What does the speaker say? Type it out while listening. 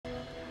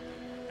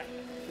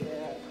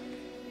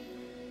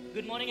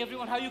Good morning,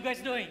 everyone. How are you guys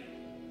doing?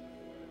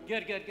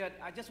 Good, good, good.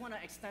 I just want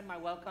to extend my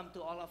welcome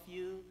to all of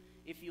you.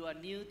 If you are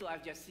new to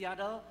IFGF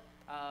Seattle,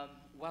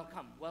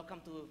 welcome.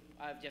 Welcome to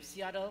IFGF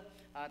Seattle.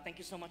 Thank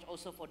you so much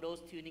also for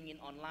those tuning in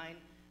online.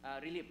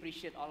 Really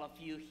appreciate all of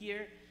you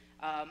here.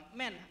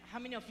 Man, how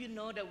many of you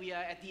know that we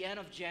are at the end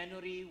of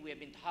January? We have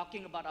been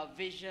talking about our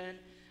vision.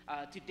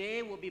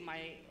 Today will be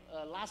my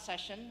last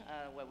session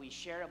where we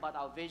share about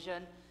our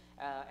vision.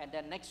 And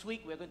then next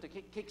week, we're going to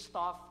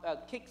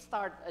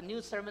kickstart a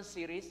new sermon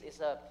series. It's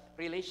a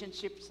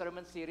relationship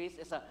sermon series.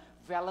 It's a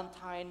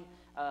Valentine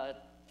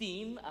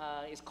theme.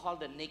 It's called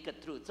The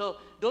Naked Truth. So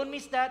don't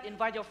miss that.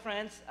 Invite your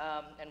friends,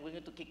 and we're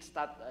going to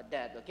kickstart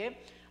that, okay?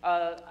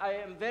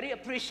 I am very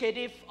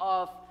appreciative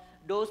of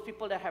those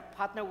people that have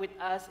partnered with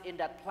us in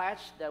that pledge,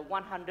 the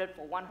 100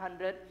 for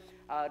 100.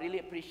 Really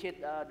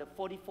appreciate the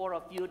 44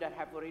 of you that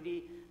have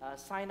already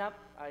signed up.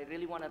 I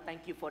really want to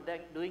thank you for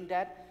doing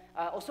that.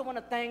 I also want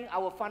to thank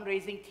our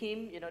fundraising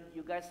team. You know,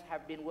 you guys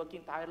have been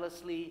working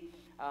tirelessly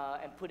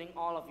and putting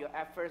all of your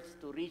efforts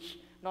to reach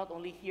not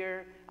only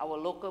here, our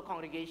local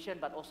congregation,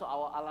 but also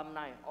our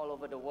alumni all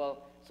over the world.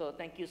 So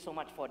thank you so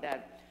much for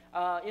that.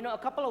 You know, a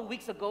couple of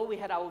weeks ago, we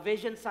had our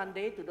Vision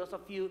Sunday. To those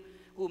of you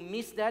who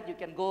missed that, you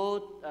can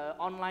go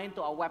online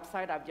to our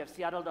website,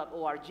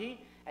 ifgfseattle.org,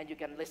 and you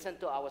can listen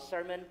to our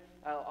sermon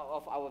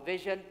of our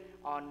vision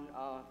on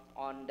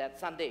that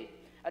Sunday.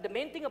 The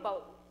main thing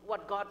about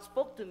what God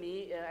spoke to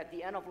me at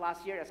the end of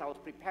last year as I was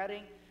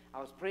preparing, I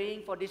was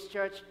praying for this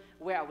church.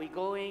 Where are we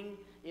going?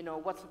 You know,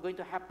 what's going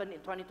to happen in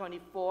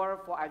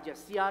 2024 for IFGF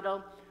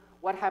Seattle?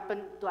 What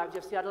happened to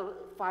IFGF Seattle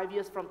 5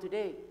 years from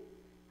today?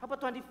 How about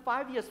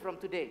 25 years from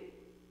today?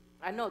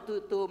 I know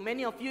to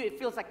many of you, it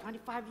feels like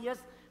 25 years.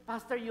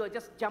 Pastor, you are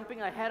just jumping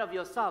ahead of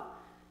yourself.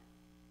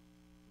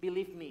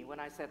 Believe me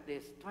when I said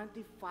this,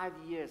 25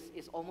 years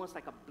is almost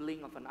like a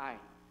blink of an eye.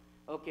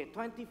 Okay,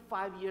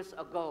 25 years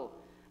ago,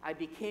 I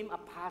became a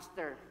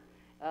pastor,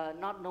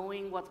 not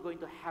knowing what's going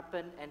to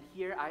happen, and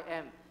here I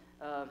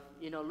am,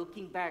 you know,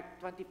 looking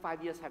back,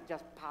 25 years have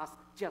just passed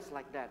just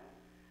like that.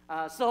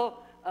 So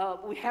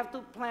we have to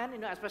plan, you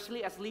know,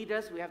 especially as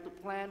leaders, we have to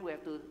plan, we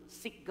have to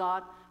seek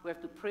God, we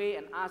have to pray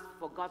and ask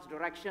for God's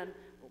direction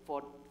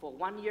for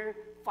 1 year,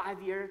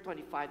 5 years,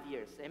 25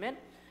 years, amen?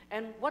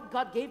 And what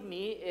God gave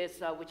me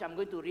is, which I'm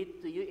going to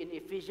read to you in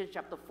Ephesians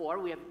chapter 4.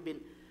 We have been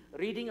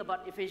reading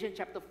about Ephesians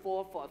chapter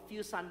 4 for a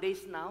few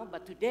Sundays now,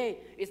 but today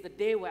is the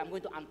day where I'm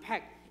going to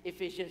unpack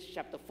Ephesians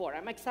chapter 4.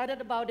 I'm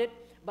excited about it,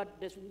 but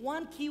there's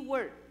one key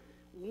word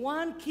for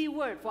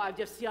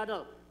IFGF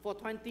Seattle for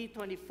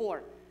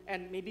 2024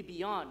 and maybe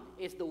beyond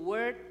is the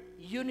word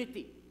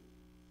unity.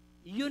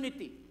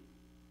 Unity.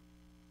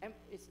 Am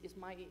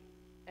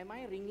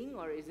I ringing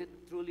or is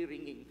it truly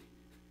ringing?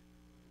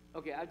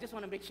 Okay, I just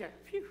want to make sure.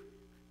 Phew,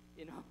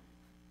 you know,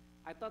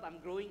 I thought I'm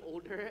growing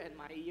older and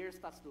my ear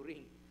starts to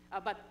ring.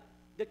 But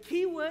the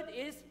key word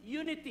is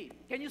unity.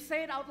 Can you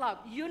say it out loud?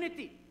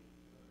 Unity.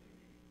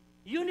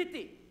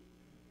 Unity.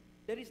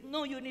 There is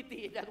no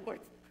unity in that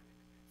word.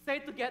 Say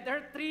it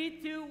together. 3,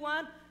 2, 1.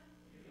 Unity.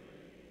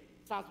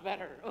 Sounds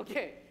better.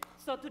 Okay.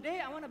 So today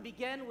I want to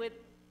begin with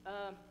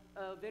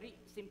very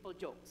simple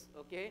jokes.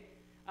 Okay.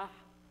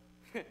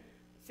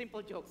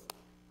 Simple jokes.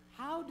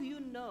 How do you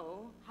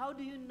know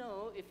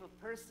if a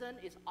person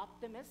is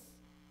optimist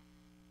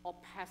or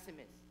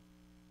pessimist?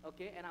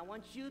 Okay, and I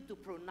want you to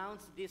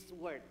pronounce this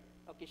word.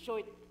 Okay, show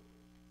it.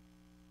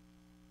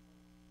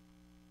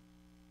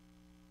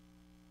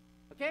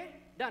 Okay,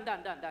 done.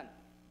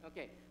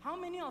 Okay, how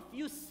many of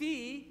you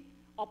see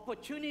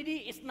opportunity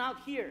is now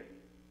here?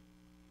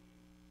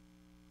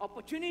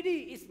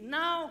 Opportunity is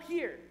now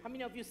here. How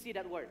many of you see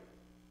that word?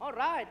 All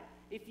right,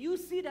 if you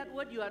see that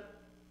word, you are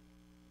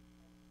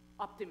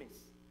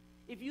optimist.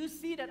 If you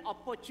see that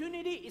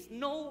opportunity is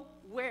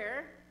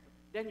nowhere,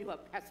 then you are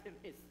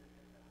pessimist.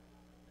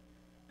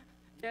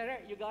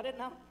 Jared, you got it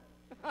now?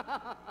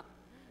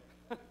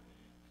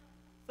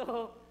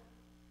 So,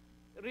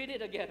 read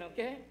it again,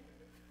 okay?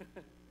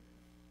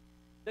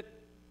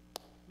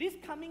 This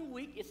coming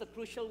week is a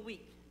crucial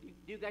week.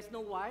 Do you guys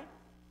know why?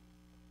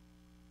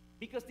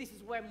 Because this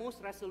is where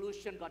most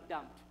resolution got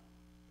dumped.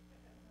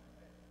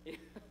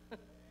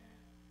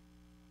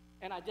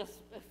 And I just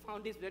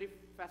found this very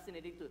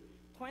fascinating too.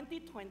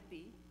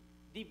 2020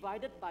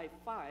 divided by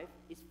 5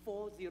 is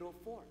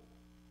 404.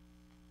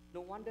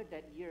 No wonder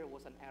that year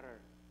was an error.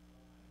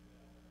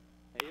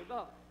 There you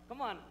go. Come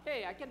on.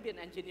 Hey, I can be an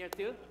engineer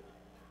too.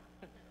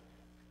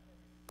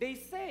 They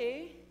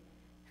say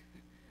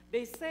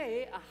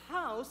a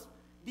house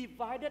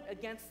divided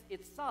against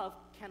itself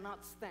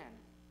cannot stand.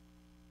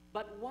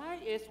 But why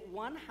is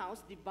one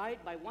house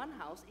divided by one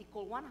house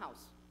equal one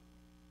house?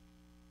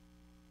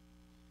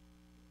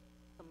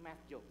 Some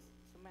math jokes.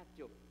 It's a math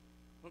joke.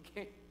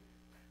 Okay?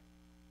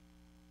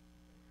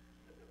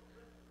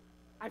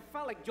 I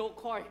felt like Joe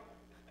Coy.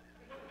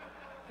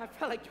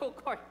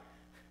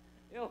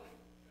 You know.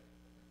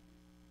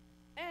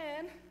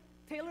 And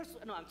Taylor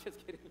Swift. No, I'm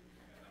just kidding.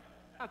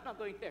 I'm not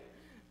going there.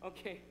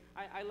 Okay.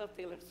 I love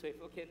Taylor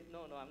Swift. Okay.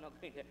 No, I'm not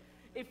going there.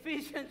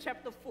 Ephesians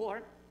chapter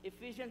 4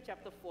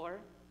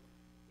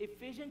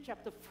 Ephesians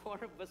chapter 4,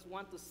 verse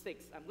 1 to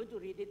 6. I'm going to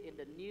read it in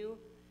the New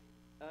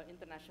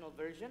International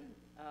Version.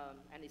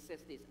 And it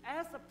says this: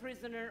 As a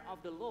prisoner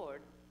of the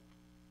Lord,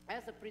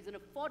 as a prisoner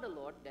for the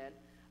Lord, then,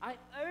 I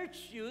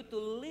urge you to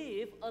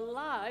live a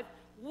life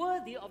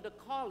worthy of the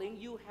calling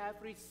you have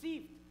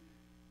received.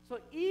 So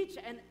each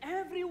and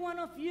every one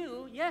of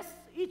you, yes,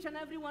 each and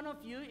every one of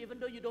you, even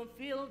though you don't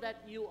feel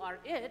that you are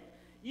it,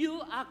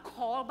 you are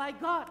called by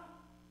God.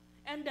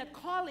 And that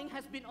calling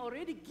has been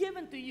already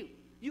given to you.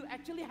 You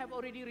actually have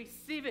already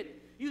received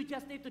it. You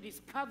just need to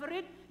discover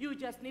it. You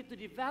just need to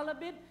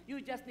develop it. You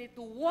just need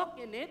to walk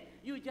in it.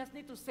 You just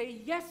need to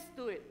say yes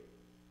to it.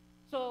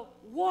 So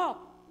walk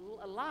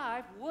a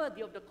life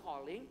worthy of the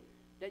calling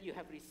that you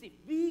have received.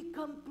 Be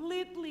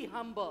completely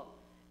humble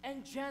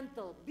and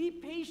gentle. Be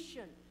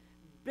patient,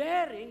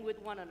 bearing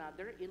with one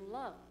another in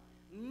love.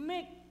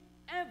 Make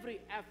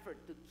every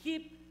effort to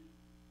keep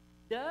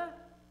the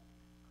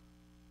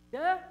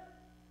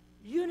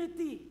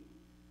unity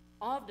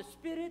of the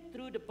Spirit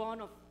through the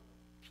bond of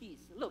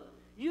peace. Look,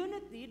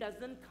 unity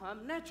doesn't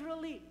come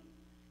naturally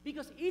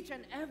because each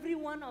and every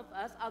one of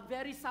us are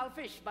very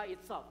selfish by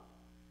itself.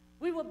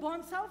 We were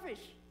born selfish.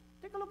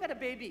 Take a look at a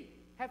baby.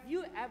 Have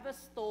you ever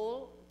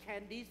stole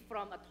candies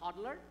from a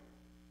toddler?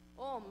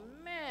 Oh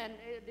man,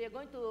 they're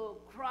going to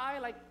cry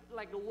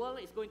like the world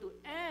is going to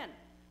end.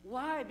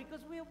 Why? Because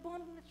we are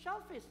born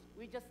selfish.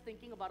 We're just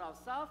thinking about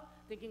ourselves,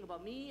 thinking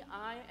about me,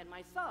 I, and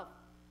myself.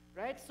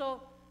 Right?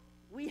 So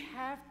we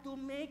have to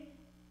make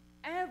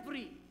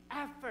every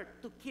effort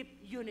to keep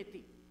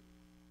unity.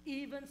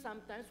 Even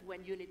sometimes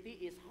when unity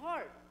is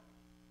hard.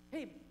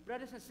 Hey,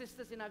 brothers and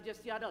sisters in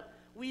IFGF Seattle,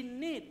 we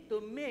need to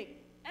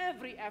make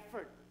every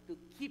effort to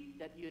keep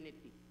that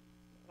unity.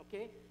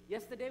 Okay?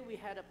 Yesterday we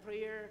had a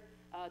prayer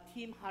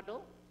team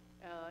huddle.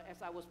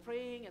 As I was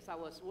praying, as I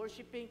was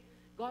worshiping,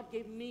 God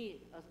gave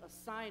me a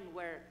sign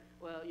where,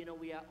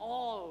 we are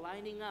all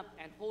lining up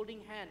and holding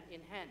hand in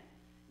hand.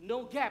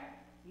 No gap.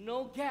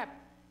 No gap.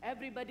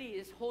 Everybody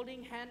is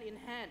holding hand in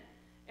hand.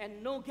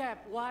 And no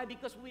gap. Why?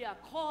 Because we are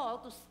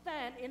called to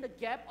stand in the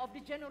gap of the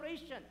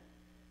generation.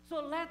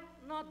 So let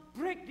not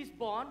break this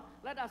bond.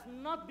 Let us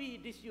not be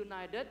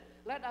disunited.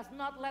 Let us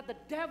not let the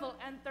devil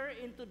enter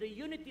into the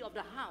unity of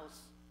the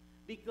house.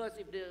 Because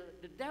if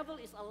the devil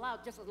is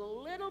allowed just a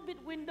little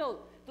bit window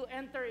to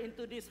enter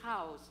into this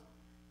house,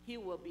 he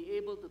will be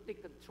able to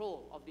take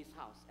control of this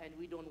house. And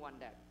we don't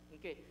want that.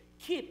 Okay?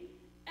 Keep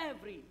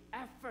every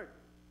effort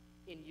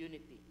in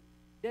unity.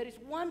 There is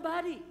one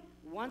body,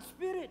 one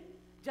spirit.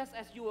 Just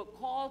as you were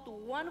called to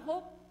one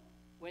hope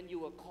when you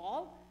were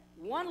called,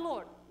 one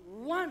Lord,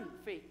 one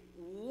faith,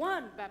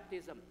 one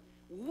baptism,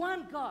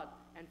 one God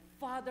and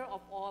Father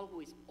of all,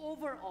 who is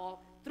over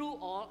all, through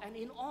all, and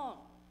in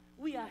all.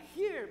 We are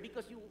here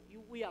because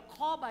we are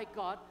called by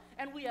God,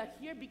 and we are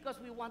here because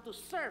we want to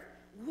serve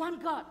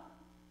one God,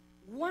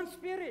 one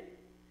Spirit,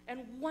 and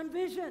one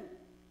vision,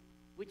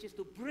 which is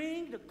to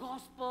bring the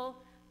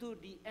gospel to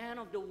the end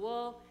of the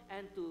world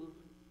and to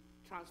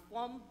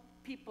transform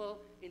people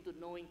into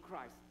knowing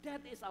Christ.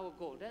 That is our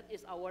goal. That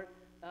is our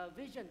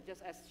vision,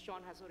 just as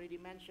Sean has already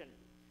mentioned.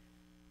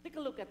 Take a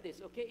look at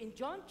this, okay? In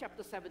John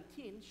chapter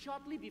 17,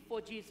 shortly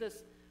before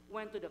Jesus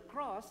went to the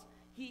cross,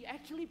 he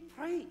actually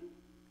prayed.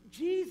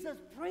 Jesus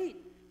prayed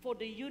for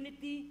the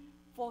unity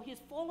for his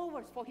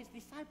followers, for his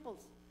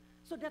disciples.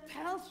 So that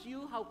tells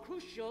you how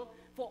crucial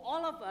for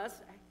all of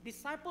us,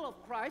 disciples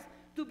of Christ,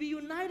 to be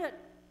united.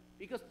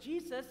 Because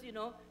Jesus,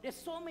 there's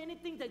so many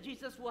things that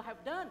Jesus would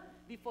have done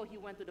before he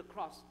went to the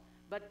cross.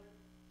 But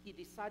he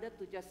decided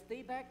to just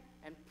stay back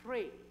and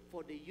pray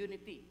for the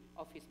unity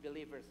of his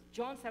believers.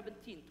 John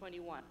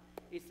 17:21,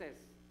 it says,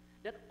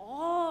 that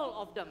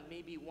all of them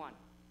may be one.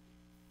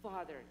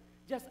 Father,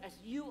 just as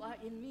you are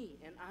in me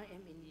and I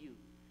am in you,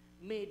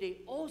 may they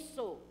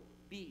also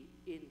be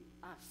in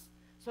us,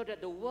 so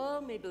that the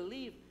world may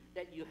believe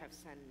that you have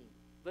sent me.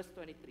 Verse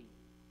 23,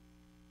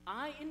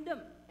 I in them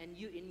and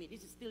you in me.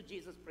 This is still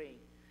Jesus praying.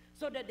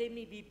 So that they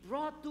may be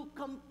brought to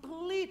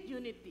complete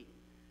unity.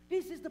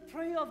 This is the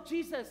prayer of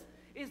Jesus,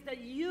 is that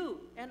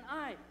you and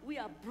I, we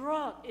are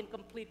brought in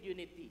complete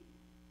unity.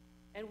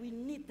 And we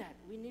need that.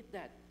 We need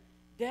that.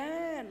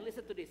 Then,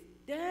 listen to this.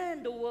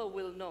 Then the world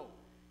will know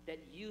that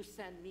you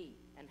sent me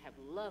and have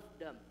loved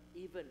them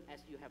even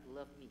as you have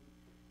loved me.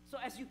 So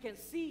as you can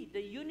see,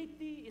 the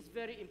unity is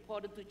very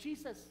important to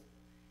Jesus.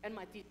 And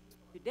my teaching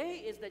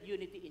today is that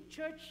unity in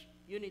church,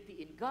 unity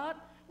in God,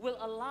 will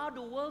allow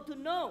the world to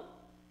know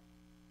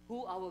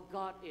who our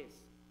God is.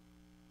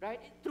 Right?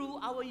 Through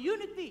our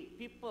unity,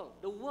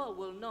 the world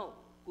will know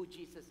who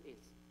Jesus is.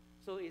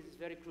 So it is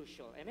very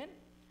crucial. Amen?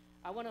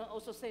 I want to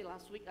also say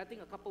last week, I think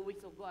a couple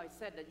weeks ago, I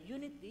said that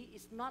unity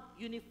is not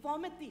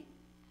uniformity.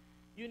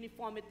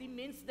 Uniformity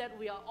means that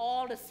we are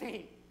all the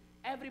same.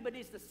 Everybody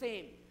is the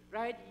same,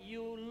 right?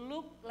 You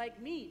look like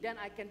me, then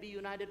I can be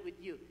united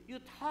with you. You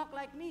talk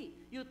like me.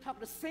 You talk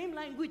the same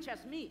language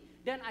as me,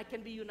 then I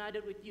can be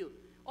united with you.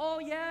 Oh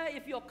yeah,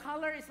 if your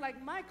color is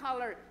like my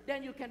color,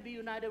 then you can be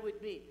united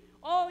with me.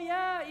 Oh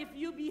yeah, if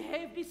you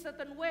behave this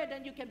certain way,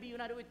 then you can be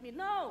united with me.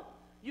 No,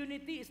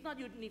 unity is not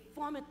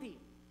uniformity.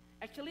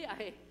 Actually,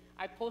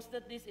 I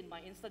posted this in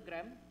my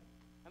Instagram.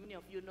 How many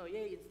of you know, yeah,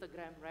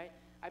 Instagram, right?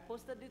 I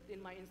posted it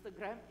in my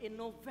Instagram in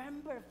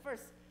November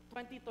 1st,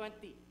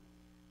 2020.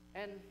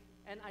 And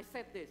I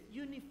said this,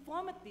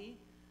 uniformity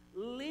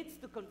leads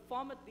to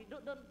conformity.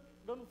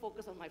 Don't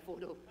focus on my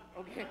photo,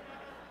 okay?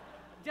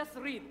 Just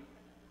read.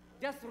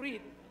 Just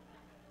read.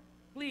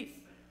 Please.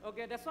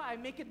 Okay, that's why I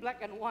make it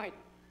black and white.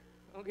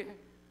 Okay,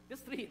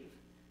 just read.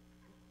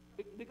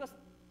 Because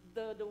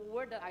the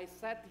word that I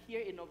said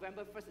here in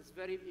November 1st is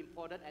very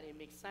important, and it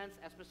makes sense,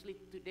 especially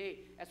today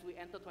as we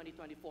enter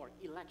 2024,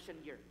 election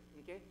year.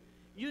 Okay?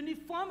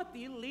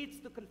 Uniformity leads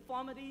to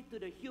conformity to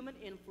the human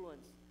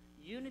influence.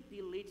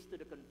 Unity leads to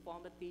the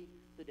conformity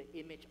to the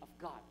image of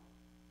God.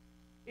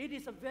 It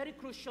is a very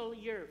crucial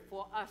year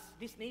for us,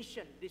 this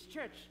nation, this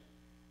church,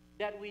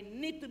 that we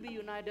need to be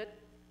united,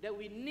 that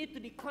we need to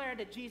declare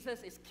that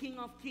Jesus is King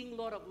of Kings,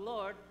 Lord of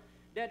Lords,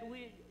 that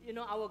we,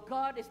 our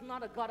God is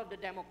not a God of the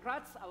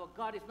Democrats, our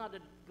God is not the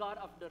God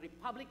of the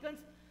Republicans.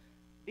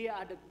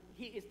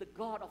 He is the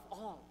God of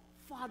all,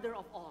 Father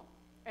of all.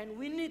 And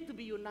we need to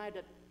be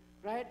united,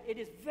 right? It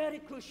is very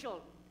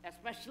crucial,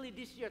 especially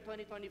this year,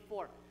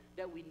 2024,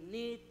 that we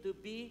need to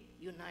be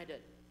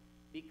united,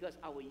 because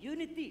our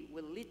unity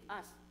will lead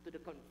us to the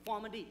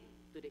conformity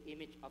to the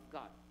image of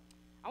God.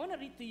 I want to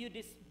read to you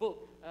this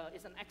book.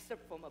 It's an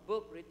excerpt from a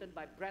book written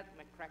by Brad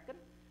McCracken.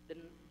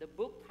 The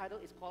book title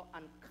is called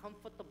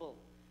Uncomfortable,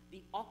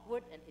 the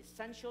Awkward and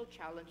Essential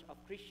Challenge of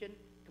Christian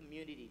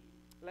Community.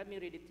 Let me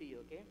read it to you,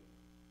 okay?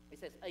 It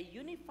says, a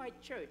unified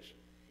church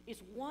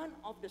is one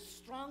of the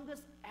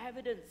strongest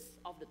evidence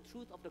of the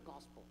truth of the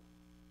gospel.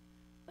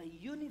 A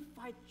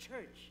unified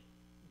church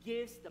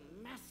gives the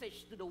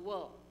message to the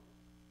world,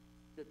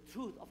 the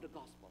truth of the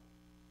gospel.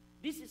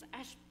 This is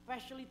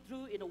especially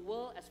true in a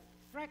world as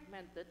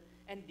fragmented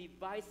and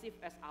divisive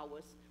as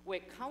ours, where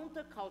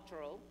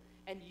countercultural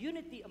and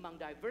unity among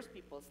diverse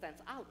people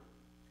stands out.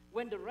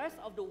 When the rest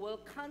of the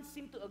world can't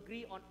seem to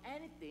agree on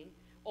anything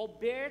or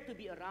bear to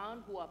be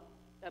around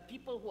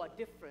people who are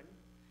different,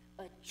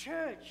 a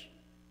church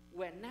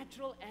where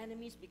natural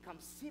enemies become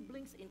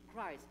siblings in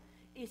Christ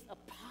is a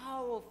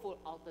powerful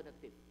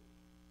alternative.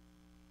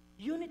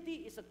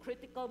 Unity is a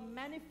critical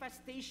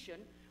manifestation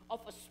of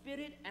a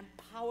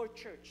spirit-empowered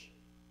church.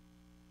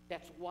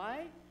 That's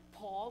why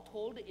Paul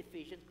told the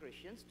Ephesian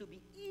Christians to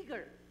be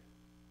eager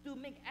to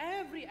make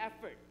every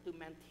effort to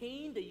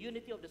maintain the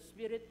unity of the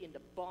Spirit in the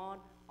bond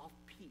of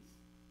peace.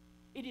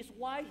 It is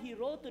why he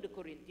wrote to the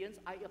Corinthians,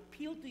 I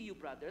appeal to you,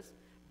 brothers,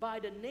 by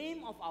the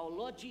name of our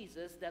Lord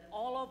Jesus, that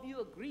all of you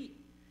agree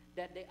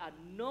that there are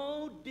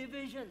no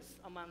divisions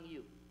among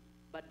you,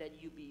 but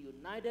that you be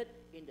united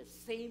in the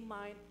same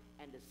mind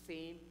and the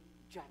same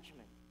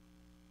judgment.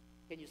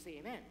 Can you say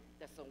amen?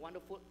 That's a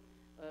wonderful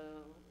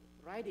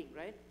writing,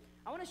 right?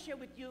 I want to share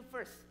with you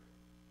first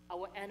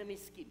our enemy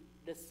scheme,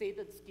 the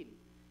Satan scheme.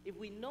 If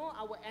we know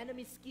our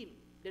enemy scheme,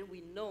 then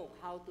we know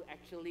how to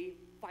actually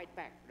fight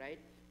back, right?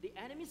 The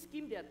enemy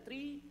scheme, there are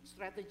three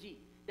strategies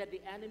that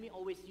the enemy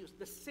always uses,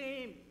 the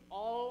same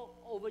all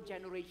over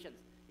generations,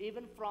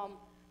 even from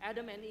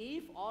Adam and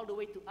Eve all the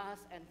way to us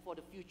and for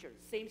the future.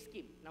 Same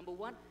scheme. Number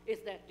one is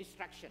that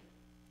distraction.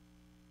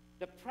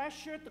 The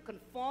pressure to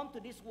conform to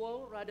this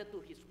world rather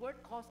to his word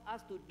causes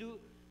us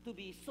to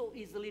be so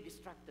easily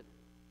distracted.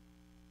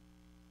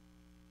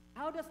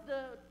 How does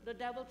the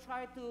devil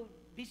try to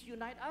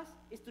disunite us?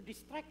 Is to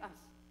distract us.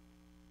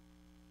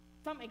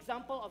 Some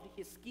example of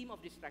his scheme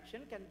of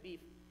distraction can be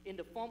in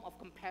the form of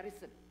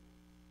comparison.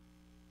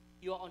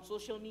 You are on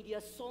social media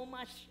so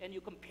much and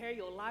you compare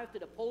your life to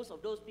the posts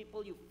of those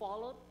people you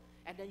followed,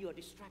 and then you are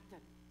distracted,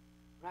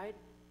 right?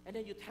 And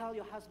then you tell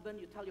your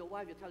husband, you tell your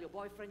wife, you tell your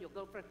boyfriend, your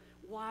girlfriend,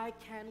 why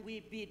can't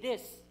we be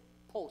this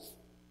post?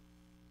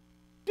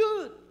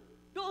 Dude,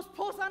 those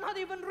posts are not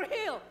even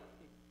real,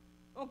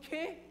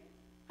 okay?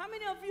 How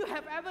many of you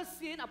have ever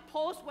seen a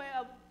post where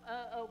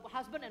a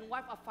husband and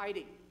wife are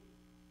fighting?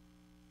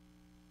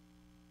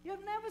 You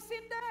have never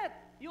seen that.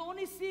 You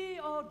only see,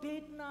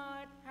 date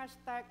night,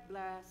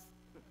 #bless.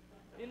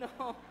 You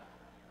know?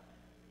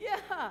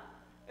 Yeah.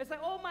 It's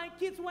like, my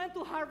kids went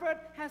to Harvard,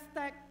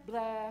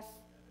 #bless.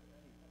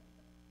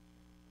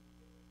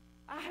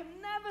 I have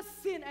never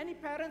seen any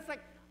parents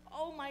like,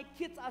 my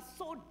kids are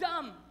so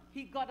dumb.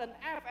 He got an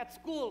F at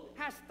school,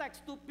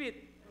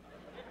 #stupid.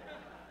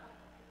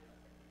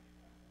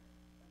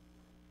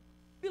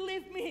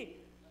 Believe me,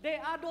 they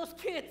are those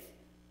kids.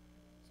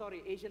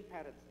 Sorry, Asian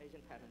parents.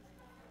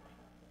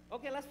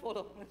 Okay, let's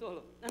follow.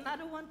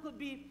 Another one could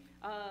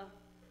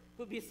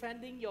be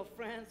sending your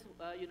friends,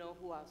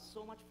 who are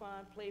so much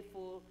fun,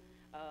 playful,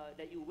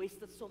 that you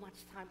wasted so much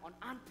time on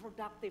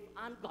unproductive,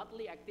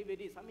 ungodly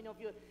activities. How many of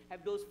you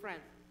have those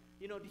friends?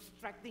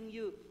 Distracting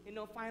you.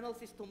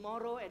 Finals is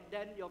tomorrow, and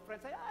then your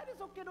friends say,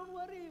 it's okay, don't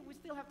worry, we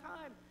still have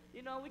time.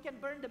 We can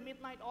burn the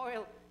midnight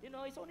oil.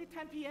 It's only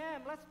 10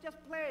 p.m., let's just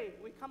play.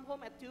 We come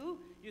home at 2,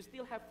 you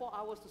still have 4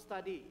 hours to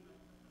study.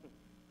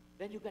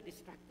 Then you get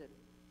distracted.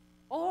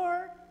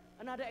 Or,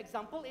 another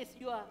example is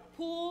you are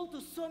pulled to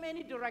so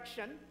many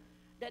directions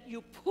that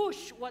you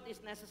push what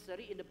is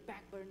necessary in the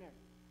back burner.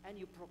 and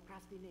you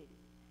procrastinate.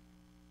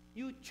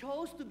 You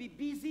chose to be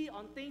busy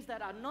on things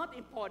that are not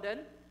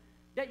important,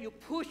 that you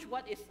push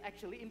what is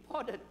actually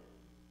important.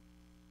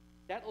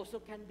 That also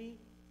can be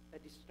a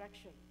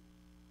distraction.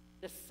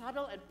 The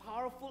subtle and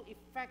powerful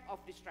effect of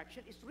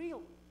distraction is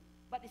real,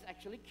 but it's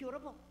actually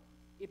curable.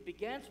 It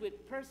begins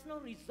with personal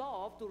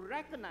resolve to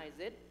recognize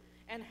it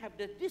and have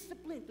the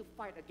discipline to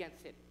fight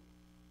against it.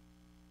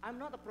 I'm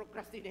not a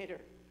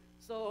procrastinator,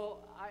 so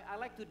I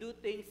like to do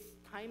things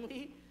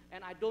timely,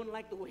 and I don't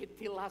like to wait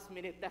till last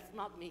minute. That's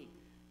not me.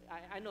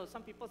 I know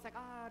some people say,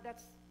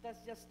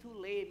 that's just too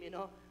lame,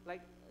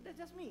 like, that's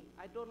just me.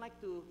 I don't like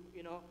to,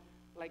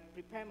 like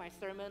prepare my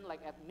sermon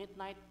like at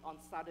midnight on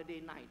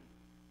Saturday night.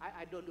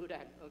 I don't do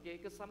that, okay?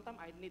 Because sometimes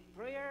I need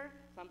prayer,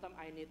 sometimes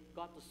I need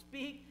God to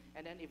speak,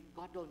 and then if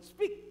God don't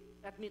speak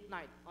at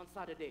midnight on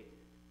Saturday,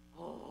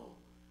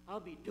 I'll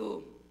be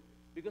doomed.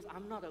 Because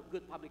I'm not a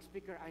good public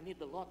speaker, I need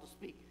the Lord to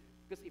speak.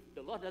 Because if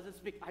the Lord doesn't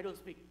speak, I don't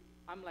speak.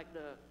 I'm like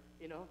the,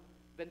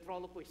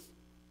 ventriloquist,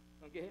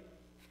 okay?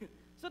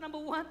 So number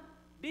one,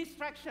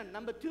 distraction.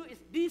 Number two is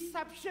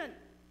deception.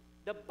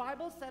 The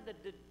Bible said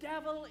that the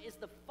devil is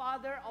the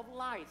father of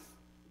lies.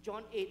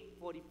 John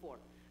 8:44.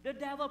 The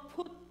devil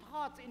put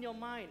thoughts in your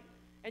mind,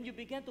 and you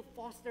began to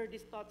foster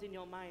these thoughts in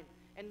your mind.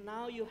 And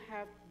now you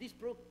have these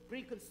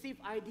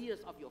preconceived ideas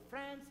of your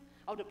friends,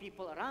 of the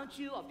people around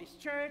you, of this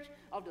church,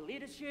 of the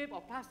leadership,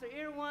 of Pastor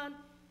Irwan,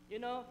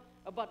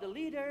 about the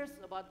leaders,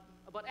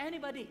 about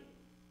anybody.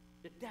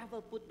 The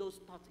devil put those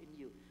thoughts in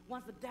you.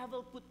 Once the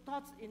devil put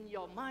thoughts in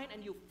your mind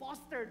and you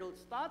foster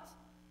those thoughts,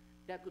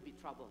 that could be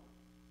trouble.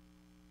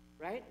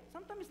 Right?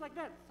 Sometimes it's like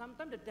that.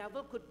 Sometimes the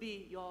devil could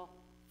be your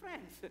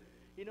friends.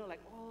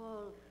 Like,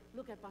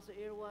 look at Pastor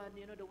Irwan,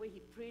 the way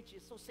he preached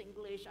is so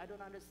Singlish, I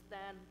don't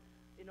understand.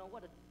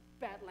 What a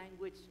bad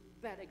language,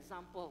 bad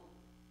example.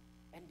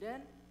 And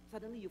then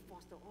suddenly you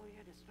foster,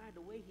 that's right,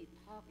 the way he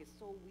talks is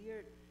so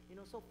weird,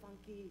 so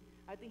funky.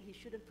 I think he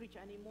shouldn't preach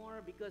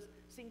anymore because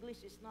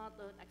Singlish is not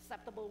an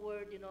acceptable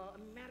word,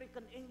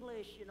 American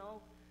English,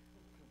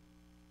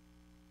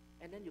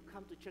 And then you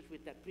come to church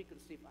with that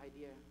preconceived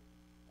idea.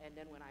 And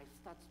then when I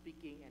start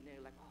speaking, and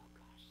they're like, oh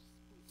gosh,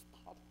 please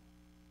stop.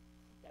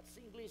 That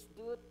Singlish,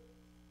 dude,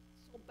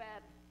 so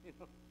bad,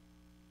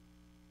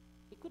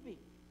 It could be.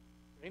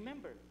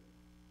 Remember,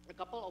 a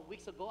couple of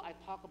weeks ago, I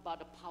talked about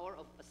the power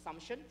of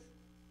assumptions.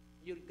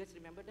 You guys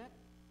remember that?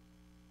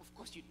 Of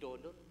course you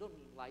don't. Don't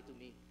lie to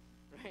me,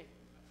 right?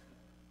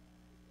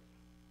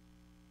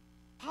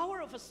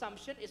 Power of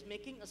assumption is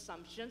making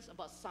assumptions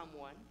about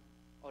someone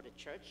or the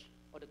church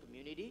or the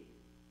community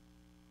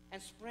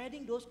and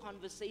spreading those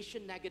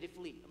conversations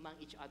negatively among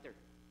each other.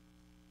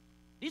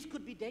 This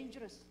could be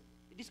dangerous.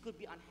 This could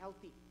be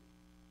unhealthy.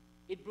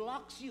 It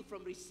blocks you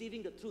from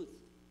receiving the truth,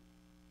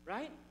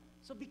 right?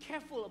 So be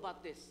careful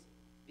about this.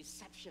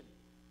 Deception.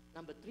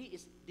 Number three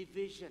is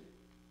division.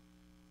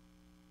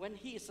 When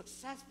he is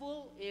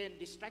successful in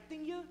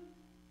distracting you,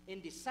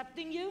 in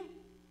decepting you,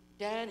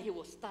 then he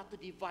will start to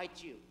divide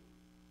you.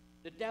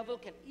 The devil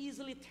can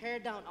easily tear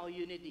down our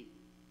unity,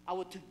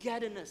 our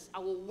togetherness,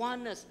 our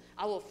oneness,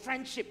 our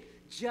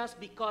friendship, just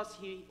because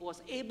he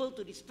was able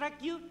to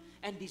distract you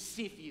and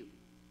deceive you.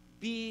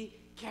 Be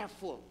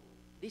careful.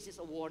 This is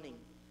a warning.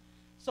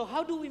 So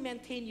how do we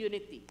maintain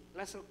unity?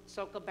 Let's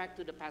circle back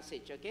to the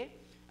passage, okay?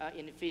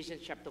 In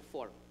Ephesians chapter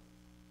 4.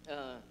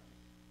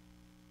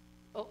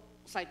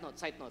 Side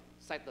note.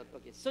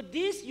 Okay. So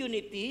this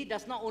unity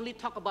does not only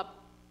talk about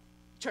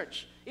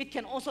church. It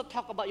can also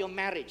talk about your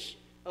marriage.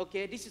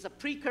 Okay, this is a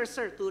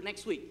precursor to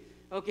next week.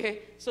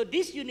 Okay, so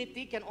this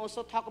unity can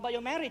also talk about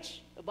your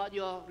marriage, about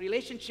your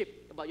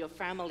relationship, about your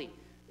family.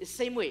 It's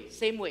same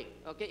way.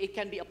 Okay, it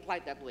can be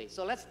applied that way.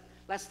 So let's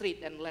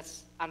read and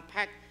let's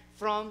unpack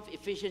from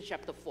Ephesians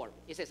chapter 4.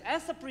 It says,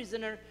 as a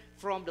prisoner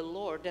from the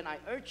Lord, then I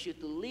urge you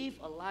to live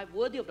a life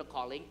worthy of the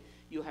calling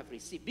you have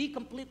received. Be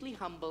completely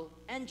humble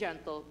and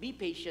gentle. Be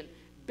patient,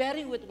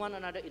 bearing with one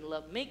another in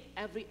love. Make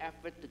every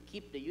effort to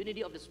keep the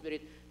unity of the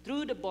Spirit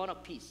through the bond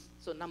of peace.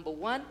 So number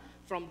one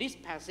from this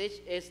passage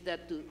is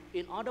that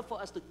in order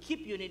for us to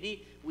keep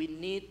unity, we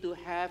need to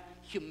have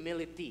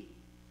humility.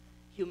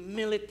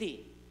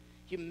 Humility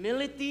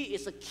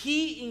is a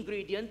key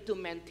ingredient to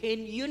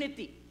maintain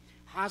unity.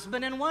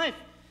 Husband and wife,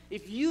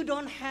 if you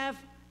don't have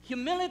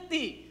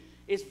humility,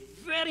 it's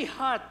very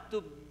hard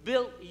to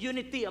build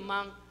unity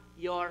among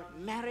your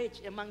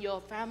marriage, among your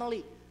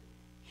family.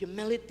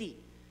 Humility.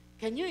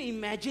 Can you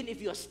imagine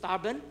if you're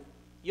stubborn?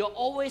 You're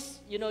always,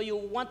 you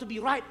want to be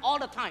right all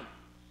the time.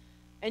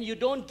 And you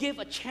don't give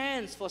a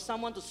chance for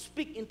someone to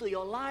speak into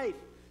your life,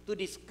 to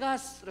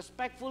discuss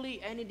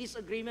respectfully any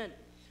disagreement.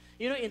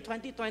 In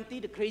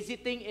 2020, the crazy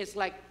thing is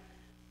like,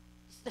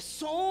 there's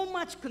so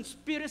much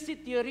conspiracy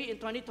theory in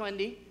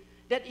 2020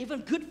 that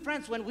even good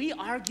friends, when we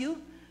argue,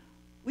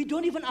 we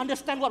don't even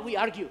understand what we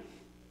argue.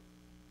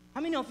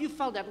 How many of you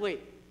felt that way?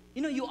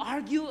 You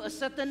argue a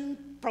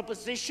certain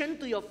proposition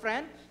to your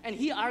friend, and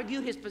he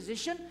argued his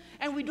position,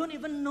 and we don't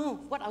even know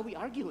what are we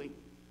arguing.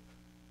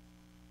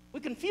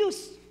 We're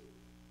confused,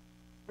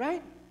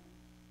 right?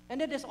 And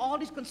then there's all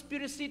this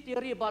conspiracy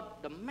theory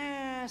about the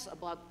mass,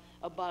 about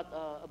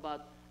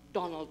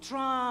Donald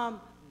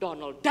Trump,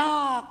 Donald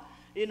Duck,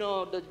 you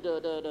know,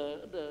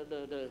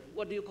 the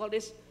what do you call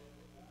this?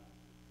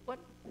 What?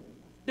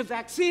 The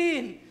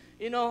vaccine,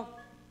 you know.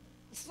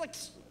 It's like,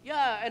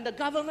 yeah, and the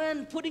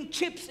government putting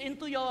chips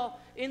into your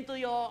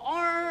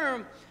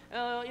arm.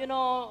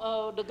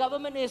 The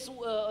government is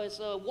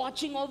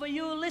watching over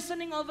you,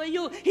 listening over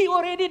you. He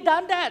already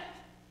done that.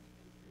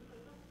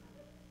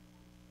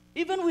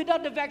 Even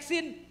without the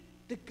vaccine,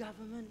 the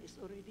government is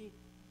already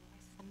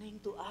listening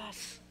to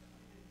us.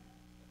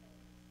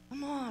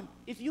 Come on,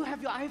 if you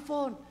have your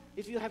iPhone,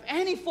 if you have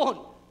any phone,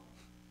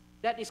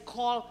 that is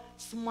called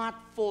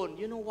smartphone.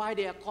 You know why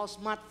they are called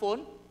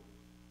smartphone?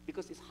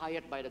 Because it's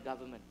hired by the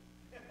government.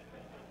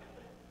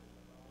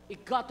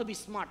 It got to be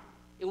smart.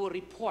 It will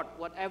report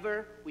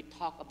whatever we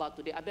talk about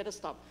today. I better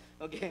stop,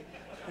 okay?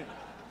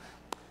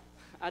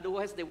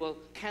 Otherwise, they will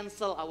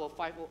cancel our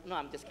 5. No,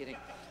 I'm just kidding.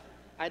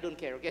 I don't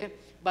care, okay?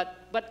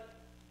 But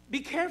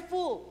be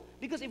careful,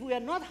 because if we are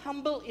not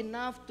humble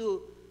enough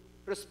to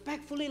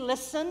respectfully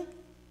listen,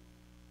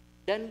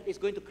 then it's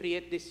going to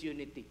create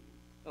disunity,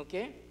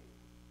 okay?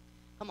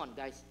 Come on,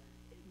 guys.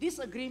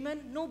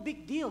 Disagreement, no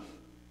big deal,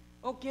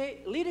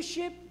 okay?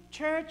 Leadership,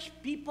 church,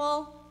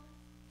 people,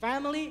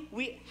 family,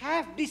 we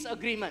have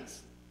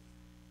disagreements,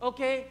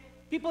 okay?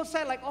 People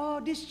say like, oh,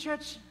 this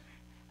church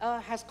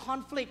has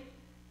conflict.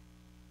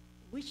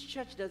 Which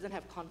church doesn't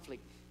have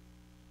conflict?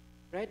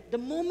 Right? The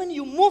moment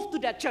you move to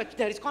that church,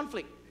 there is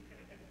conflict.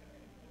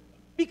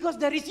 Because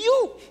there is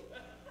you.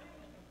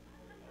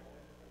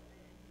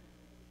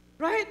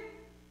 Right?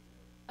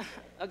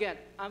 Again,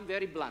 I'm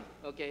very blunt,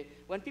 okay?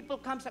 When people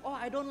come and say, oh,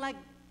 I don't like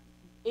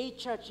A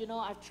church, you know,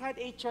 I've tried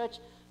A church,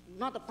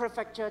 not a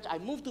perfect church. I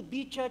moved to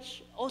B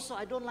church, also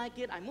I don't like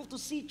it. I moved to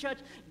C church,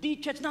 D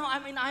church, now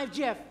I'm in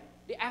IFGF,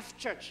 the F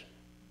church,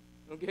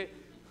 okay?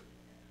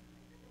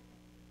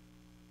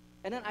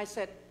 And then I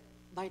said,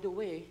 by the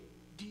way,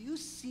 do you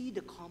see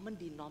the common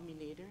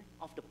denominator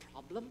of the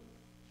problem?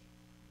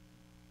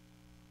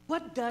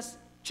 What does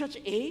church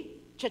A,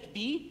 church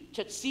B,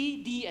 church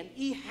C, D, and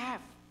E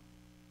have?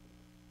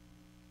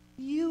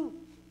 You.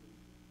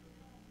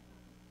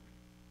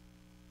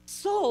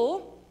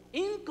 So,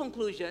 in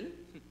conclusion,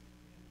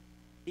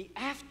 the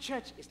F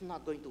church is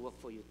not going to work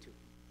for you too,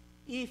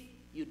 if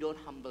you don't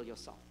humble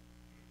yourself.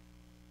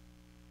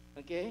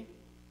 Okay?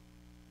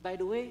 By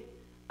the way,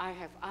 I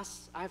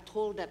have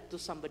told that to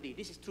somebody.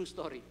 This is true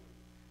story.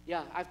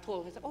 Yeah, I've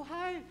told. I said, oh,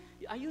 hi,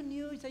 are you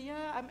new? He said,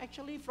 yeah, I'm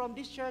actually from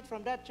this church,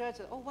 from that church. I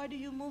said, oh, why do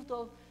you move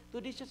to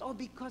this church? Oh,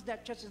 because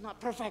that church is not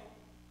perfect.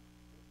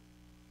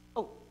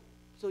 Oh,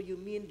 so you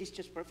mean this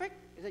church perfect?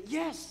 He said,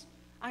 yes,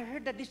 I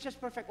heard that this church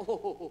perfect.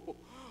 Oh,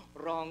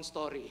 wrong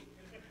story.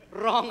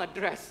 Wrong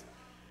address.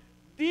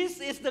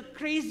 This is the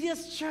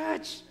craziest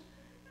church.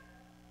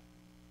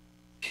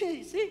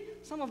 See,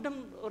 some of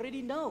them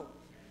already know.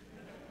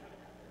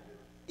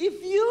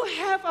 If you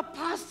have a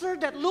pastor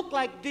that look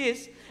like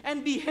this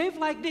and behave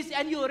like this,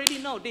 and you already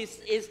know this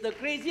is the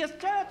craziest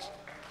church.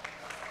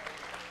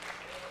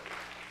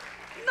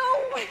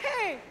 No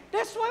way.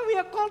 That's why we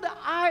are called the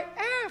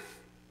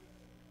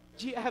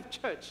IFGF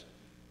church.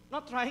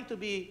 Not trying to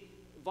be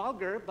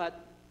vulgar,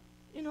 but,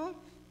 you know,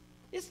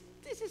 this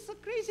is a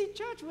crazy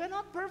church. We're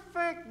not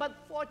perfect,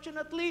 but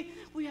fortunately,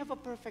 we have a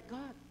perfect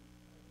God.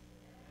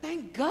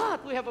 Thank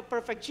God we have a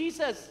perfect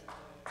Jesus.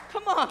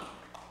 Come on.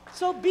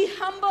 So be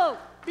humble.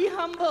 Be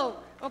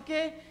humble,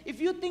 okay? If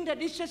you think that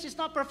this church is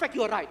not perfect,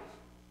 you're right.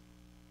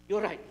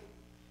 You're right.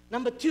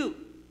 Number 2,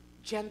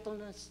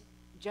 gentleness.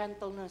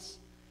 Gentleness.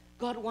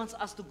 God wants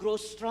us to grow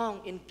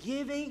strong in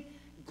giving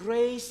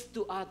grace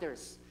to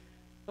others.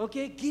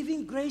 Okay?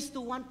 Giving grace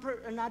to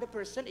another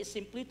person is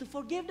simply to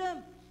forgive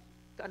them.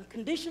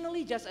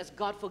 Unconditionally, just as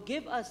God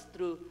forgave us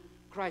through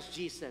Christ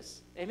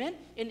Jesus. Amen?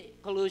 In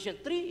Colossians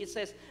 3, it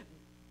says,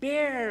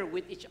 bear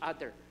with each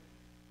other.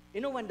 You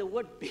know, when the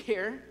word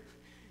bear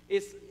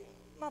is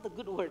not a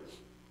good word.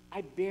 I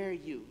bear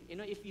you. You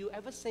know, if you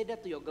ever say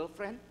that to your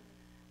girlfriend,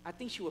 I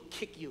think she will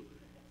kick you.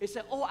 They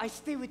say, oh, I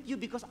stay with you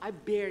because I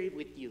bear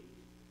with you.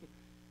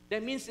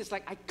 That means it's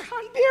like, I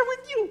can't bear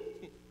with you.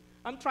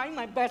 I'm trying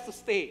my best to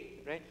stay,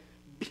 right?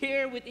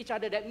 Bear with each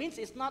other. That means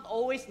it's not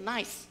always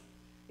nice.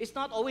 It's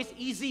not always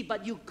easy,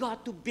 but you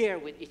got to bear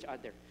with each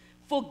other.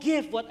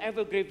 Forgive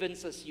whatever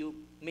grievances you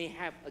may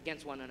have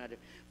against one another.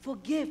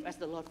 Forgive as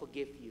the Lord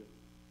forgave you.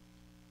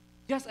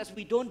 Just as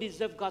we don't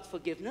deserve God's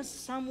forgiveness,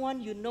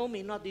 someone you know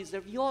may not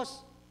deserve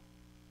yours.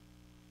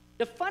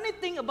 The funny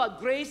thing about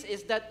grace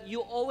is that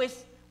you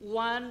always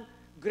want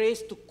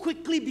grace to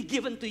quickly be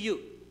given to you.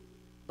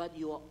 But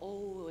you are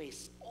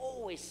always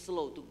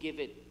slow to give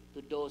it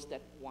to those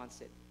that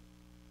wants it.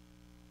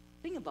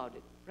 Think about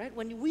it, right?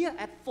 When we are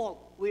at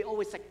fault, we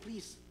always say,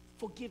 please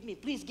forgive me.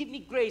 Please give me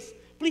grace.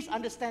 Please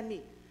understand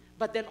me.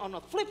 But then on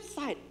the flip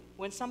side,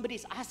 when somebody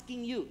is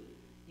asking you,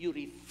 you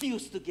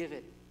refuse to give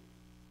it.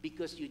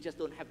 Because you just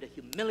don't have the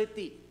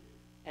humility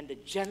and the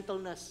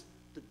gentleness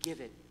to give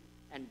it.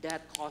 And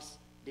that causes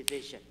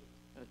division.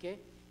 Okay?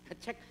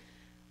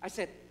 I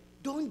said,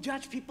 Don't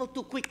judge people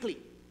too quickly.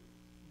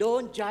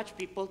 Don't judge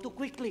people too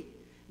quickly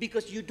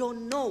because you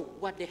don't know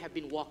what they have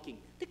been walking.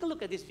 Take a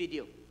look at this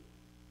video.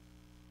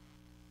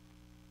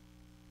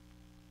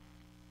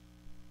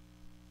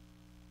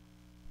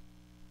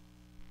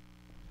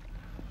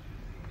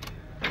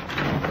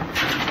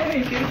 Hey,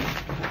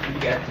 you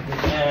got to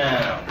get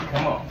down.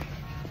 Come on.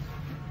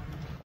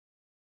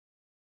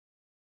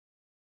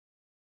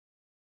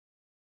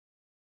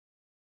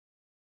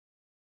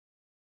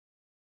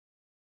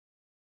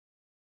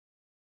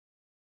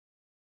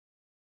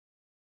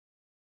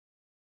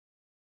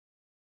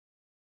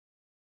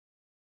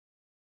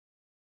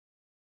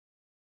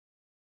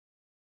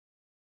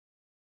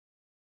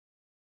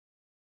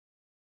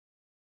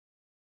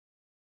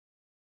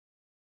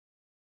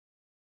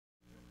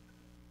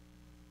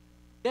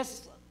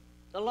 There's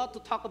a lot to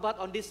talk about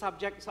on this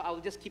subject, so I'll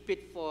just keep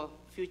it for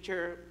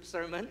future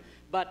sermon.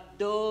 But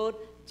don't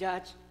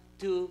judge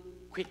too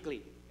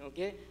quickly,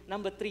 okay?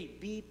 Number 3,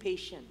 be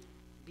patient.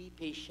 Be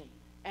patient.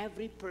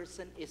 Every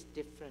person is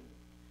different.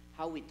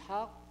 How we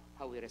talk,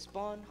 how we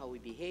respond, how we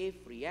behave,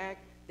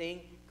 react,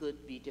 think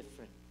could be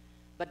different.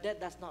 But that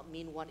does not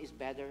mean one is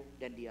better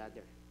than the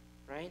other,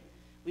 right?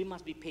 We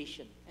must be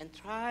patient and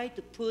try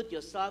to put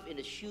yourself in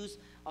the shoes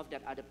of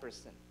that other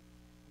person.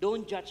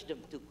 Don't judge them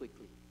too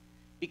quickly,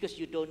 because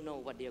you don't know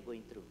what they are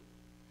going through.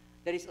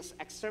 There is an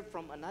excerpt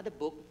from another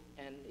book,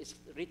 and it's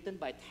written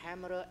by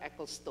Tamara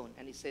Ecclestone,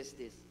 and it says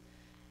this: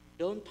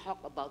 don't talk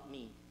about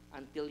me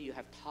until you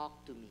have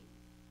talked to me.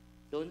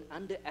 Don't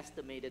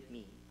underestimate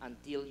me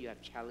until you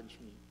have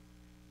challenged me.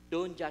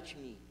 Don't judge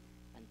me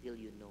until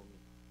you know me.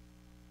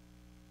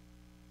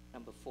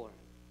 Number 4,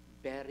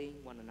 bearing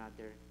one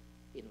another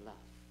in love.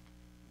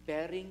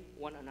 Bearing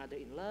one another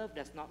in love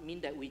does not mean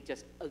that we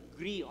just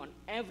agree on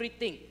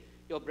everything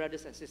your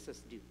brothers and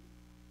sisters do,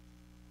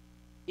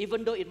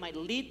 even though it might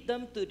lead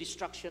them to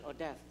destruction or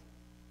death.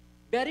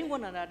 Bearing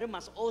one another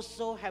must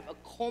also have a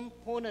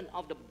component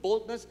of the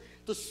boldness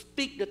to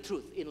speak the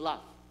truth in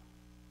love.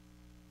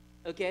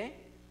 Okay?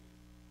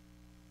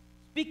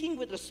 Speaking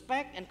with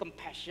respect and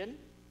compassion,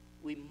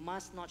 we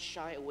must not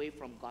shy away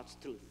from God's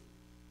truth.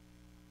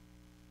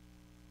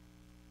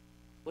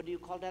 What do you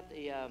call that?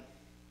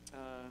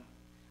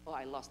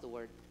 I lost the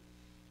word.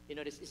 You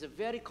know, this is a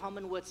very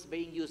common word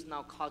being used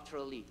now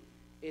culturally,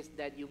 is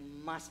that you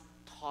must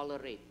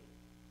tolerate.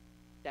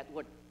 That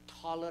word,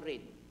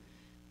 tolerate.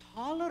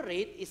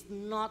 Tolerate is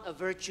not a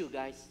virtue,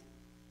 guys.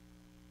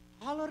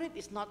 Tolerate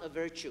is not a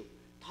virtue.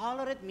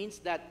 Tolerate means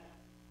that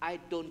I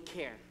don't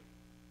care.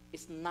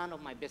 It's none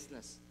of my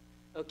business.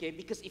 Okay?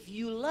 Because if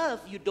you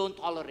love, you don't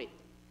tolerate.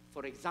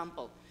 For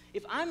example,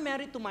 if I'm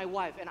married to my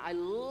wife and I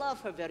love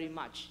her very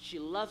much, she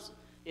loves,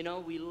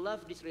 we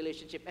love this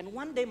relationship. And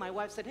one day my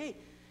wife said, hey,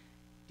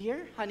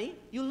 dear, honey,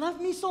 you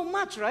love me so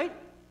much, right?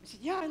 I said,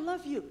 yeah, I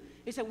love you.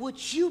 He said,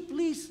 would you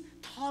please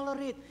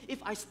tolerate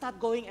if I start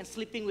going and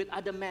sleeping with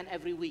other men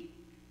every week?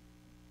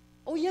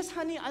 Oh, yes,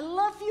 honey, I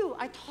love you.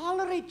 I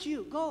tolerate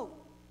you. Go.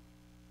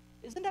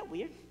 Isn't that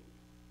weird?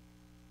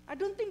 I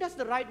don't think that's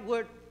the right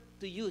word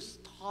to use,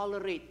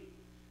 tolerate.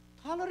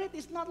 Tolerate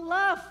is not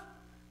love.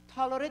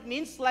 Tolerate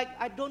means like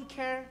I don't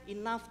care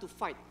enough to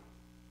fight.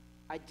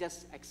 I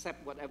just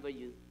accept whatever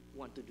you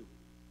want to do.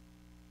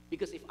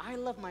 Because if I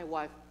love my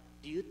wife,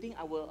 do you think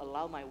I will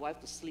allow my wife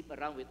to sleep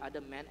around with other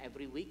men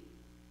every week?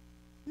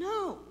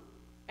 No.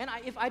 And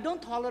if I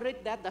don't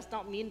tolerate that, does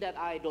not mean that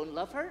I don't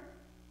love her?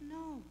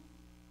 No.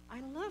 I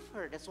love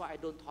her. That's why I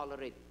don't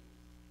tolerate.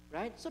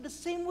 Right? So the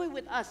same way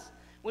with us.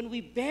 When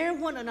we bear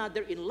one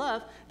another in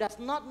love, does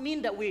not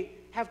mean that we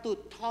have to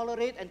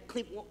tolerate and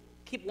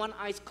keep one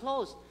eye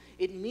closed.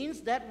 It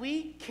means that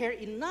we care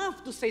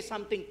enough to say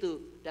something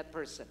to that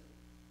person.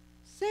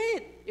 Say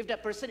it. If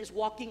that person is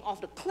walking off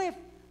the cliff,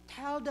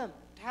 tell them,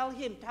 tell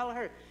him, tell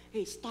her,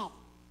 hey, stop.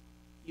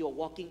 You're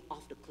walking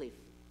off the cliff.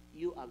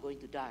 You are going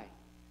to die.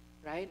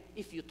 Right?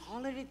 If you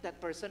tolerate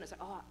that person and say,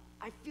 oh,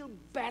 I feel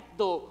bad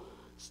though,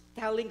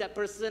 telling that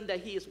person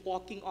that he is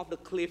walking off the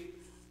cliff,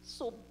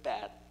 so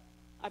bad.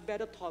 I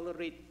better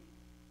tolerate.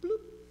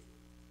 Bloop.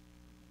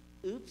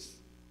 Oops.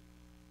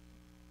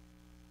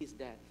 He's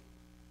dead.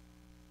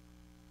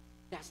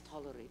 That's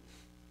tolerate.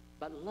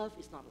 But love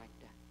is not like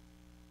that.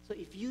 So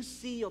if you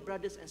see your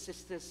brothers and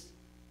sisters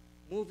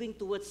moving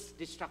towards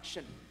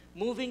destruction,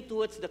 moving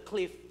towards the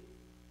cliff,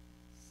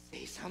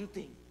 say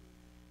something.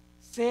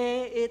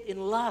 Say it in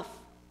love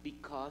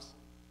because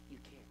you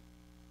care.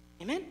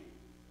 Amen?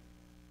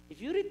 If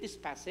you read this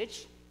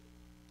passage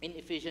in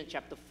Ephesians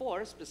chapter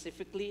 4,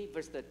 specifically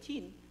verse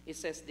 13, it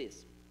says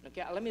this.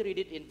 Okay, let me read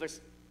it in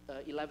verse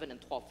 11 and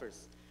 12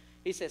 first.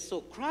 He says, so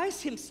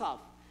Christ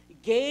himself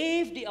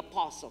gave the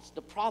apostles,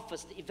 the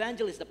prophets, the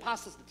evangelists, the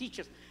pastors, the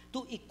teachers,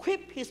 to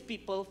equip his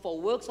people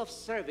for works of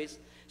service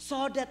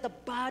so that the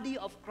body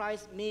of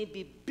Christ may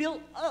be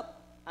built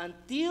up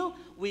until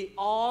we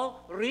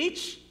all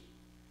reach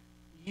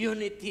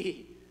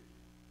unity.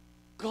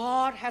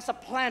 God has a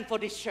plan for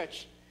this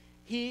church.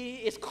 He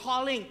is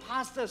calling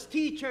pastors,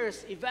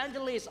 teachers,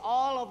 evangelists,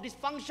 all of these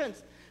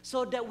functions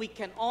so that we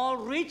can all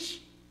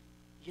reach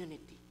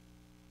unity.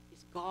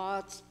 It's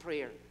God's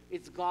prayer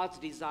It's God's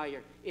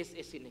desire. It's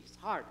in His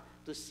heart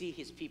to see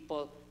His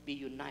people be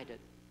united.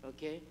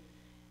 Okay?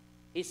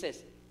 He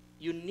says,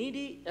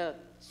 unity,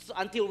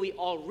 until we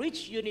all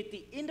reach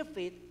unity in the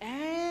faith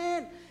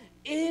and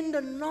in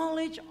the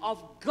knowledge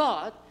of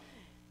God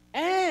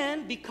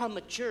and become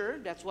mature.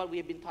 That's what we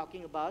have been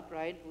talking about,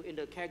 right? In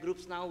the care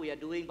groups now, we are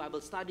doing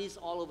Bible studies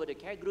all over the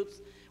care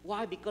groups.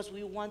 Why? Because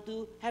we want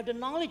to have the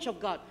knowledge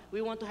of God.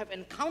 We want to have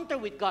encounter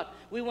with God.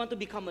 We want to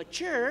become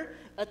mature,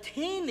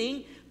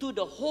 attaining to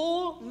the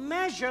whole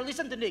measure,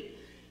 listen to me,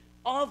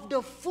 of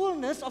the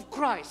fullness of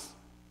Christ.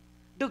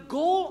 The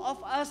goal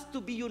of us to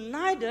be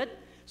united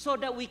so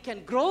that we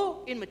can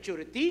grow in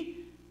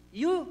maturity.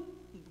 You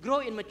grow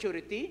in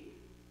maturity.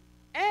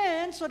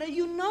 And so that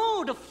you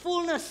know the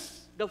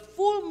fullness, the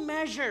full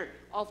measure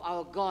of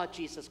our God,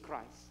 Jesus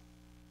Christ.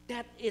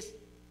 That is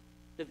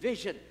the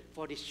vision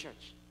for this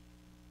church.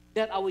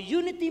 That our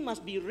unity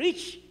must be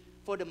reached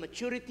for the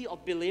maturity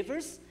of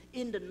believers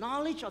in the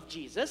knowledge of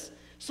Jesus,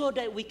 so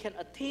that we can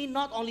attain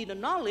not only the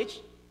knowledge,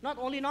 not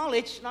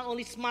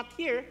only smart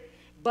here,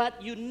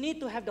 but you need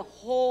to have the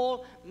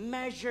whole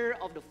measure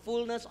of the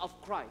fullness of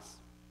Christ.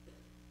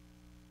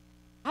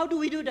 How do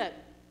we do that?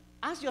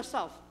 Ask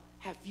yourself,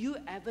 have you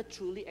ever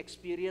truly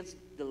experienced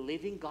the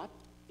living God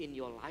in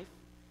your life?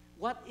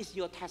 What is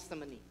your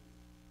testimony?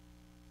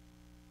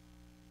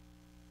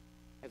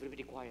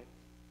 Everybody quiet,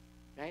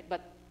 right?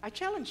 But I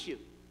challenge you.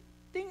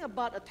 Think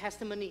about a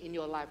testimony in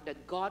your life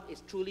that God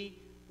is truly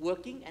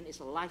working and is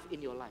alive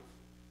in your life.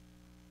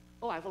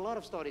 Oh, I have a lot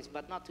of stories,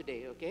 but not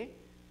today, okay?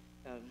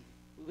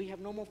 We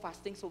have no more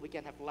fasting, so we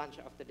can have lunch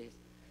after this.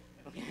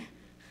 Okay?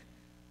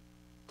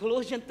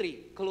 Colossians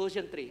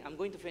 3. I'm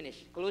going to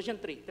finish. Colossians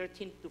 3,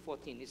 13 to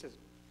 14. It says,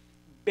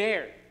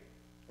 bear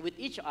with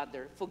each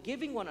other,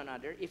 forgiving one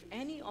another. If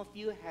any of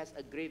you has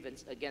a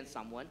grievance against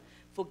someone,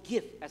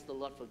 forgive as the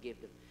Lord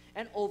forgave them.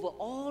 And over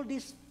all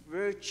these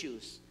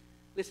virtues,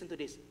 listen to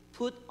this,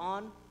 put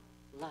on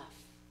love.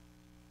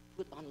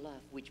 Put on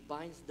love, which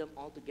binds them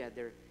all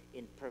together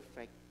in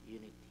perfect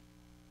unity.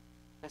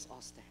 Let's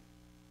all stand.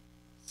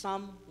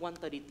 Psalm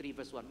 133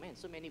 verse 1. Man,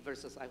 so many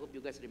verses. I hope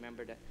you guys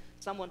remember that.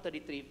 Psalm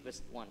 133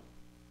 verse 1.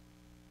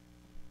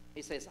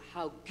 It says,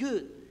 how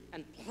good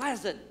and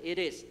pleasant it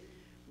is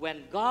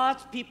when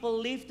God's people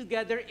live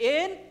together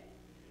in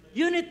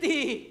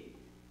unity.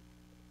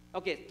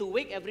 Okay, to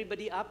wake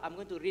everybody up, I'm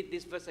going to read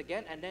this verse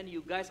again, and then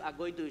you guys are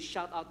going to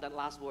shout out that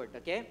last word,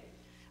 okay?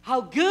 How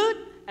good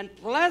and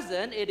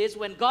pleasant it is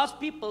when God's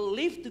people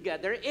live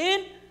together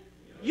in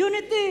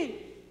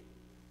unity.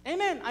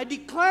 Amen. I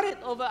declare it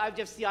over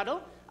IFGF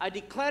Seattle. I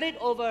declare it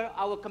over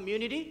our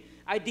community.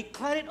 I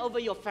declare it over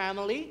your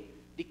family.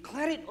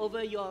 Declare it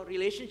over your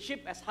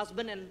relationship as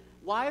husband and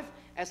wife,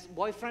 as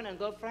boyfriend and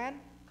girlfriend.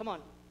 Come on,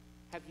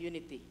 have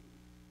unity.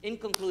 In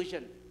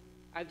conclusion,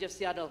 IFGF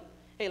Seattle,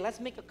 hey,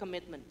 let's make a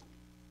commitment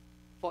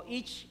for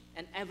each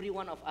and every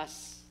one of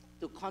us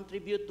to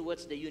contribute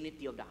towards the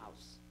unity of the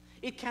house.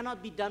 It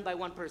cannot be done by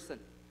one person.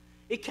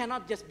 It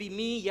cannot just be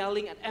me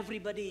yelling at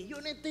everybody,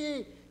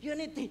 unity,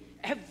 unity.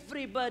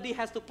 Everybody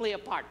has to play a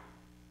part,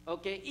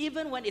 okay?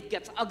 Even when it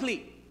gets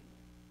ugly.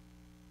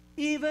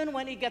 Even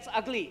when it gets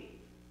ugly.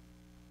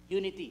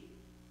 Unity,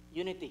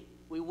 unity.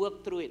 We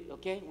work through it,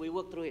 okay? We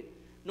work through it.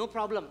 No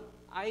problem.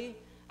 I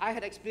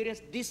had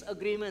experienced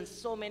disagreements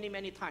so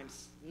many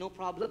times. No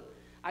problem.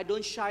 I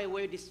don't shy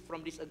away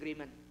from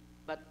disagreement,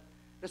 but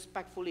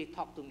respectfully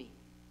talk to me.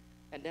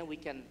 And then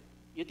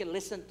you can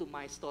listen to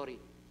my story.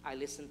 I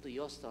listen to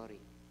your story.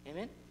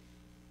 Amen?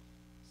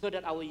 So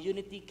that our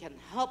unity can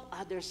help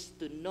others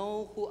to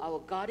know who our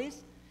God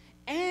is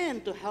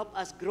and to help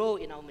us grow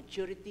in our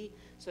maturity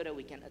so that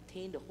we can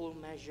attain the whole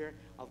measure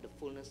of the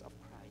fullness of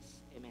Christ.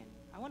 Amen.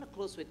 I want to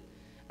close with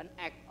an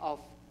act of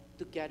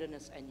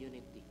togetherness and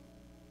unity.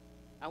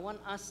 I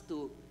want us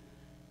to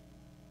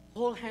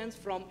hold hands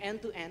from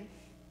end to end.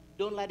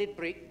 Don't let it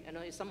break. I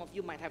know some of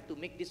you might have to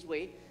make this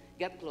way.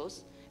 Get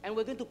close. And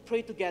we're going to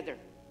pray together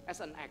as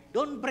an act.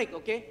 Don't break,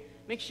 okay?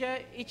 Make sure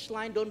each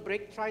line don't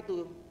break. Try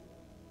to,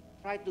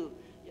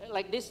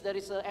 like this, there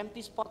is an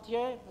empty spot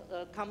here.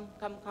 Come,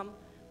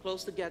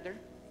 close together.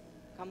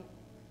 Come.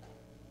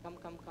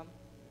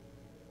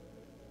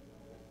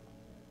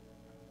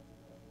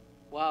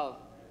 Wow.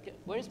 Okay,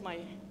 where's my,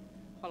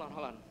 hold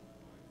on.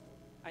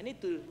 I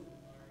need to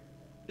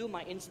do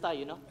my Insta,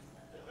 you know.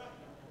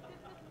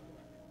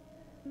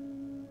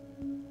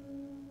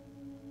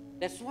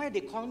 That's why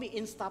they call me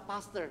Insta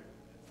Pastor,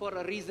 for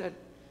a reason.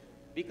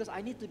 Because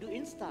I need to do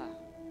Insta.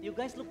 You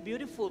guys look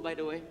beautiful, by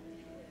the way.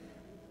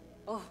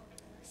 Oh,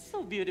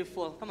 so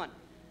beautiful. Come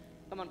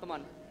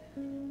on.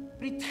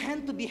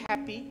 Pretend to be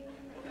happy.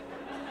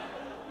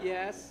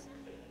 Yes.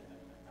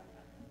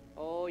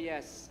 Oh,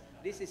 yes.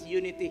 This is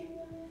unity.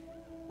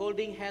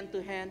 Holding hand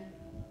to hand,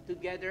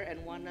 together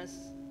and oneness.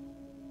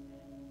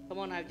 Come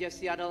on, IFGF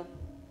Seattle.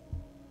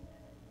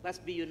 Let's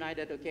be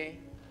united, okay?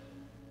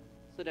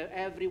 So that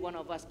every one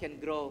of us can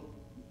grow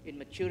in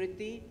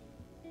maturity,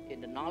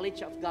 in the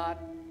knowledge of God,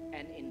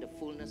 and in the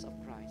fullness of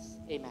Christ.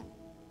 Amen.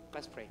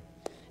 Let's pray.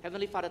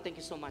 Heavenly Father, thank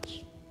you so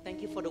much.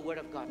 Thank you for the word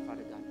of God,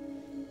 Father God.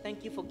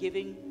 Thank you for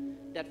giving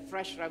that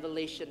fresh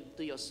revelation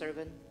to your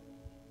servant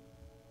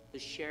to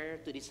share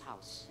to this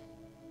house.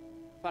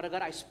 Father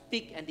God, I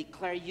speak and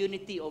declare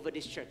unity over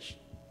this church.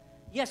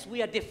 Yes,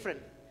 we are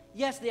different.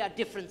 Yes, there are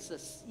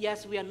differences.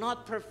 Yes, we are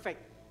not perfect.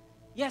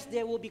 Yes,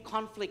 there will be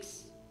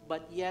conflicts.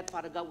 But yet,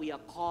 Father God, we are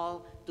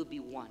called to be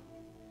one.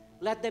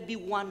 Let there be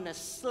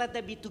oneness. Let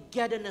there be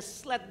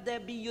togetherness. Let there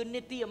be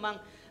unity among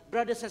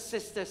brothers and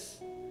sisters.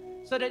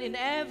 So that in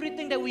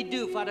everything that we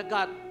do, Father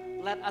God,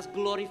 let us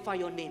glorify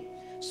your name.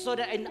 So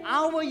that in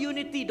our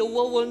unity, the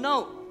world will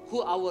know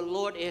who our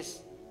Lord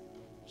is,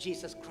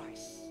 Jesus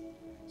Christ.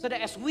 So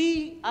that as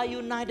we are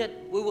united,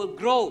 we will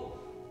grow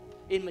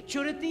in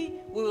maturity,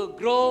 we will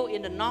grow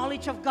in the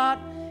knowledge of God,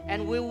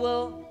 and we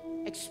will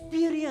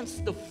experience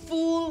the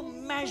full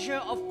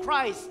measure of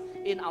Christ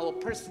in our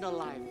personal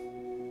life.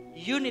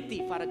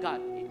 Unity, Father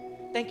God.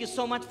 Thank you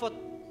so much for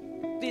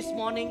this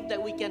morning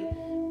that we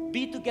can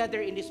be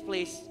together in this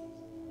place,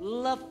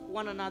 love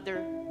one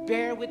another,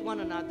 bear with one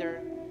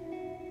another.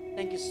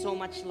 Thank you so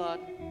much, Lord,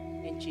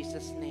 in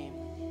Jesus' name.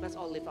 Let's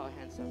all lift our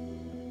hands up.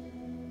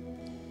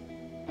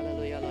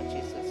 Hallelujah, Lord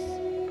Jesus.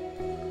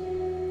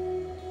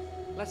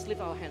 Let's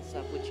lift our hands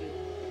up, would you?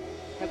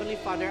 Heavenly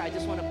Father, I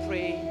just want to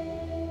pray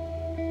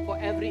for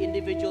every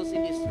individual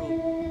in this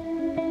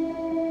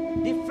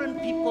room.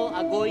 Different people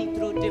are going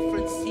through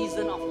different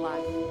seasons of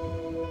life.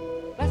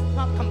 Let's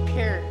not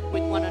compare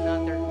with one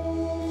another.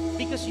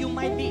 Because you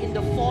might be in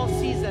the fall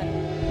season,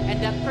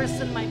 and that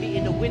person might be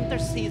in the winter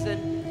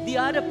season. The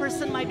other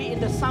person might be in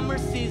the summer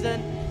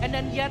season, and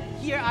then yet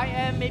here I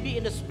am maybe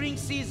in the spring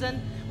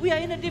season. We are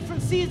in a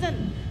different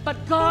season.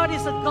 But God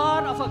is a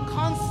God of a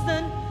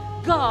constant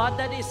God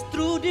that is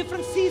through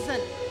different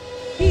seasons.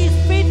 He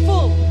is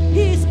faithful.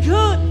 He is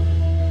good.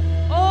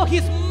 Oh,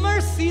 His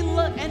mercy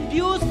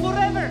endures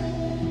forever.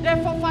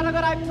 Therefore, Father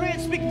God, I pray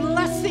and speak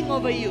blessing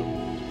over you,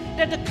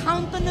 that the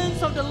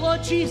countenance of the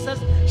Lord Jesus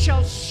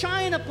shall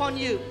shine upon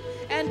you,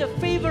 and the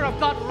favor of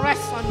God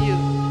rests on you.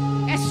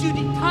 As you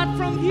depart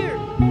from here,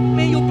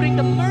 may you bring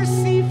the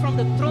mercy from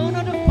the throne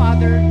of the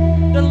Father,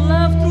 the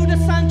love through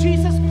the Son,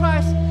 Jesus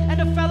Christ, and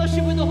the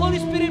fellowship with the Holy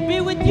Spirit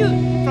be with you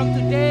from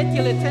today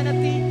till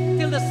eternity,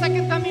 till the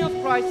second coming of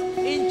Christ.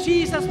 In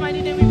Jesus'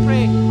 mighty name we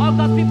pray. All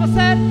God's people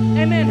said,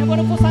 amen. Have a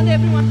wonderful Sunday,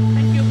 everyone.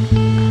 Thank you.